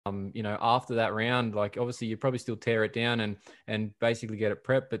After that round, like obviously you probably still tear it down and basically get it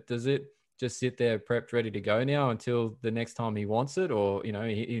prepped, but does it just sit there prepped, ready to go now until the next time he wants it? Or,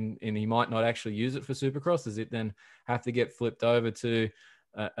 and he might not actually use it for Supercross. Does it then have to get flipped over to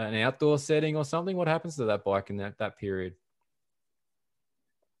an outdoor setting or something? What happens to that bike in that period?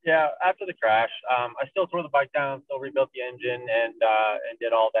 Yeah, after the crash, I still tore the bike down, still rebuilt the engine, and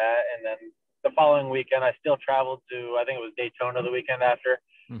did all that. And then the following weekend, I still traveled to, I think it was Daytona the weekend after,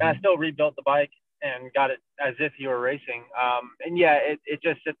 and I still rebuilt the bike and got it as if you were racing. And yeah, it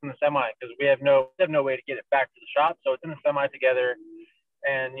just sits in the semi because we have no way to get it back to the shop, so it's in the semi together.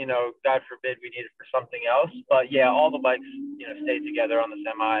 And God forbid we need it for something else, but yeah, all the bikes stay together on the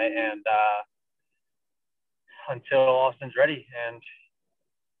semi and until Austin's ready. And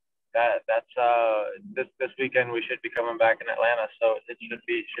that's this weekend we should be coming back in Atlanta, so it should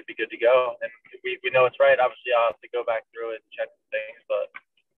be good to go. And we know it's right. Obviously, I'll have to go back through it and check things, but